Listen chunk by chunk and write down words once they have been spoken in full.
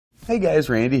Hey guys,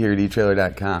 Randy here at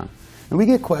etrailer.com. And we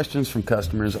get questions from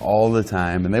customers all the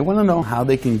time, and they want to know how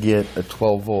they can get a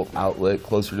 12-volt outlet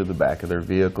closer to the back of their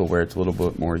vehicle where it's a little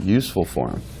bit more useful for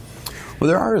them. Well,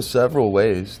 there are several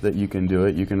ways that you can do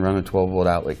it. You can run a 12-volt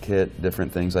outlet kit,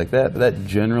 different things like that, but that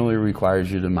generally requires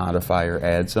you to modify or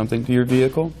add something to your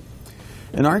vehicle.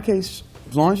 In our case,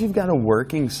 as long as you've got a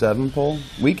working 7-pole,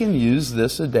 we can use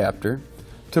this adapter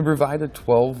to provide a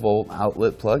 12-volt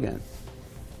outlet plug-in.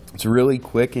 It's a really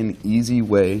quick and easy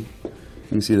way. You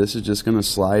can see this is just going to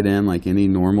slide in like any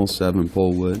normal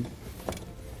 7-pole would.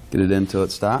 Get it in until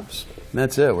it stops. And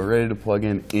that's it. We're ready to plug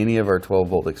in any of our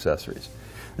 12-volt accessories.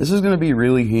 This is going to be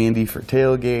really handy for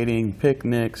tailgating,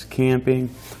 picnics, camping,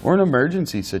 or in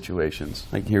emergency situations.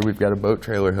 Like here we've got a boat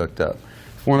trailer hooked up.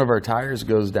 If one of our tires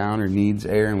goes down or needs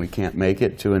air and we can't make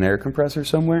it to an air compressor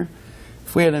somewhere,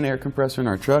 if we had an air compressor in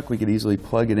our truck, we could easily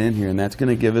plug it in here, and that's going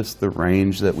to give us the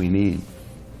range that we need.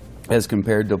 As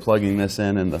compared to plugging this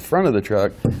in the front of the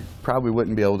truck, probably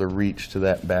wouldn't be able to reach to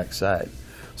that back side.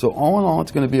 So all in all,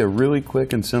 it's going to be a really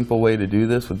quick and simple way to do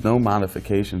this with no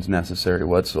modifications necessary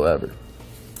whatsoever.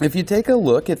 If you take a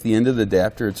look at the end of the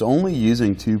adapter, it's only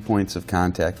using 2 points of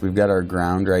contact. We've got our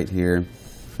ground right here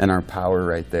and our power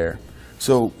right there.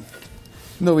 So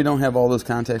even though we don't have all those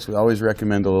contacts, we always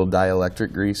recommend a little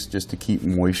dielectric grease just to keep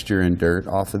moisture and dirt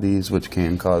off of these, which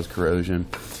can cause corrosion.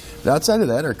 But outside of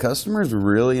that, our customers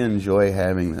really enjoy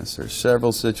having this. There's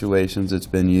several situations it's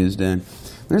been used in.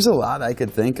 There's a lot I could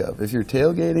think of. If you're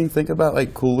tailgating, think about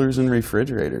like coolers and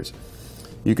refrigerators.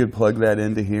 You could plug that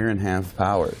into here and have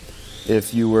power.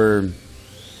 If you were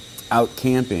out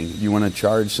camping, you want to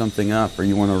charge something up, or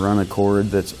you want to run a cord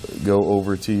that's go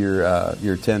over to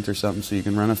your tent or something so you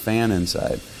can run a fan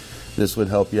inside. This would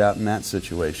help you out in that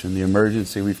situation. The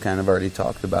emergency we've kind of already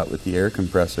talked about with the air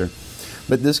compressor.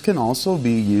 But this can also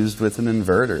be used with an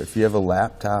inverter. If you have a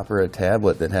laptop or a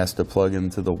tablet that has to plug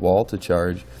into the wall to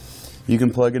charge, you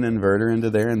can plug an inverter into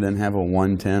there and then have a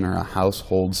 110 or a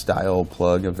household style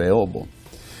plug available.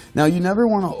 Now you never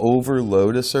want to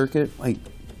overload a circuit. Like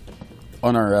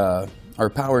on our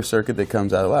power circuit that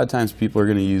comes out, a lot of times people are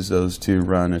going to use those to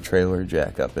run a trailer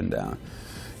jack up and down.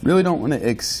 You really don't want to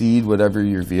exceed whatever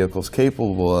your vehicle's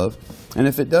capable of. And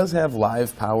if it does have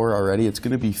live power already, it's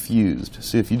going to be fused.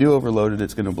 So if you do overload it,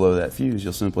 it's going to blow that fuse.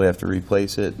 You'll simply have to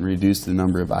replace it and reduce the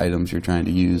number of items you're trying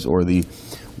to use or the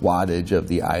wattage of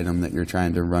the item that you're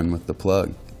trying to run with the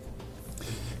plug.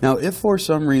 Now, if for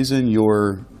some reason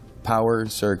your power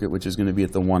circuit, which is going to be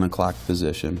at the 1 o'clock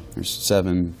position, there's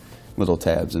 7 little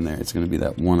tabs in there, it's going to be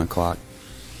that 1 o'clock.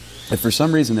 If for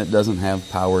some reason it doesn't have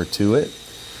power to it,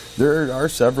 there are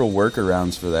several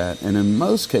workarounds for that, and in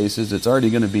most cases it's already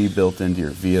going to be built into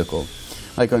your vehicle.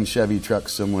 Like on Chevy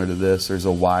trucks similar to this, there's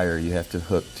a wire you have to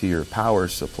hook to your power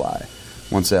supply.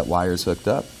 Once that wire is hooked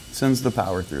up, it sends the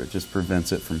power through. It just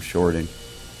prevents it from shorting.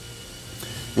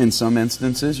 In some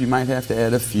instances, you might have to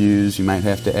add a fuse, you might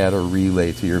have to add a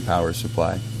relay to your power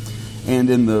supply. And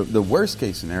in the worst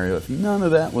case scenario, if none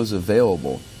of that was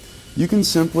available, you can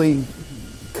simply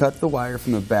cut the wire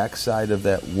from the back side of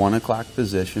that 1 o'clock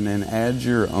position and add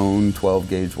your own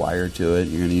 12-gauge wire to it.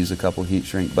 You're going to use a couple heat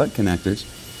shrink butt connectors.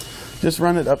 Just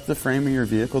run it up the frame of your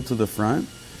vehicle to the front.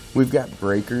 We've got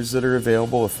breakers that are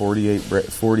available. A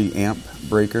 40 amp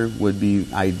breaker would be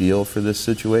ideal for this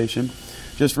situation.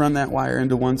 Just run that wire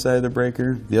into one side of the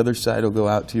breaker, the other side will go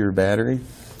out to your battery,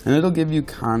 and it'll give you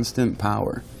constant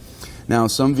power. Now,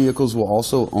 some vehicles will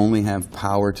also only have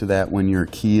power to that when your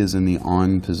key is in the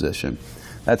on position.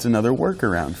 That's another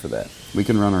workaround for that. We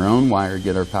can run our own wire,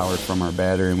 get our power from our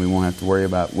battery, and we won't have to worry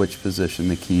about which position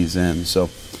the key's in. So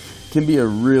it can be a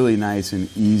really nice and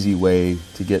easy way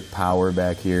to get power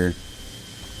back here.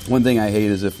 One thing I hate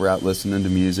is if we're out listening to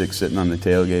music, sitting on the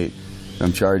tailgate,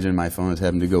 I'm charging my phone, is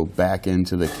having to go back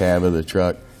into the cab of the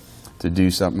truck to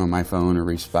do something on my phone or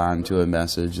respond to a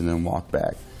message and then walk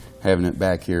back. Having it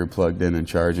back here plugged in and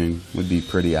charging would be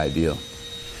pretty ideal.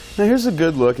 Now here's a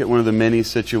good look at one of the many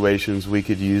situations we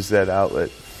could use that outlet.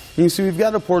 You can see we've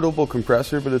got a portable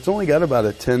compressor, but it's only got about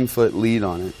a 10-foot lead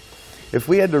on it. If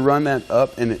we had to run that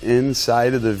up and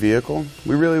inside of the vehicle,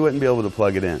 we really wouldn't be able to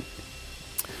plug it in.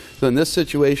 So in this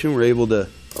situation, we're able to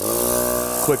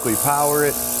quickly power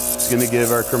it. It's going to give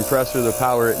our compressor the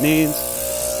power it needs.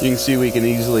 You can see we can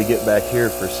easily get back here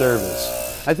for service.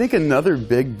 I think another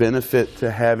big benefit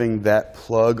to having that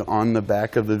plug on the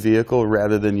back of the vehicle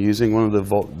rather than using one of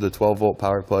the 12-volt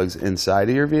power plugs inside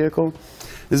of your vehicle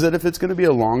is that if it's going to be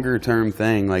a longer term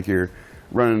thing, like you're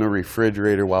running a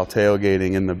refrigerator while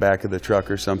tailgating in the back of the truck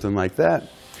or something like that,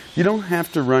 you don't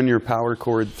have to run your power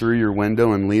cord through your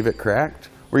window and leave it cracked,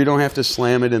 or you don't have to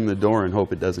slam it in the door and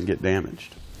hope it doesn't get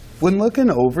damaged. When looking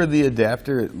over the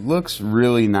adapter, it looks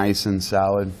really nice and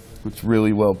solid. It's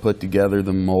really well put together.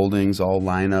 The moldings all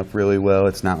line up really well.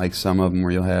 It's not like some of them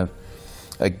where you'll have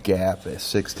a gap, a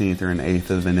 1/16 or an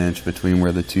 1/8 of an inch between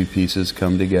where the two pieces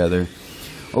come together.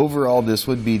 Overall, this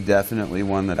would be definitely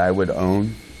one that I would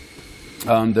own.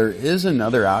 There is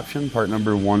another option, part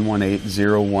number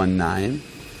 118019.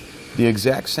 The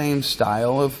exact same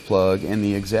style of plug and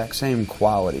the exact same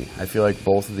quality. I feel like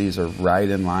both of these are right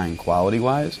in line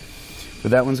quality-wise. But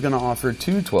that one's going to offer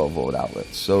two 12-volt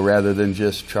outlets. So rather than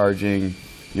just charging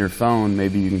your phone,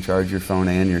 maybe you can charge your phone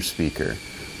and your speaker.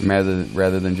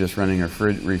 Rather than just running a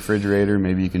refrigerator,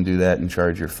 maybe you can do that and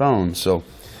charge your phone. So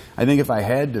I think if I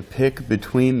had to pick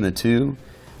between the two,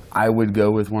 I would go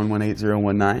with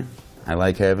 118019. I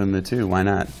like having the two. Why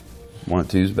not?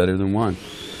 Two is better than one.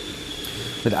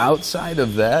 But outside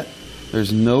of that,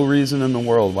 there's no reason in the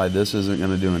world why this isn't going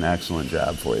to do an excellent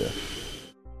job for you.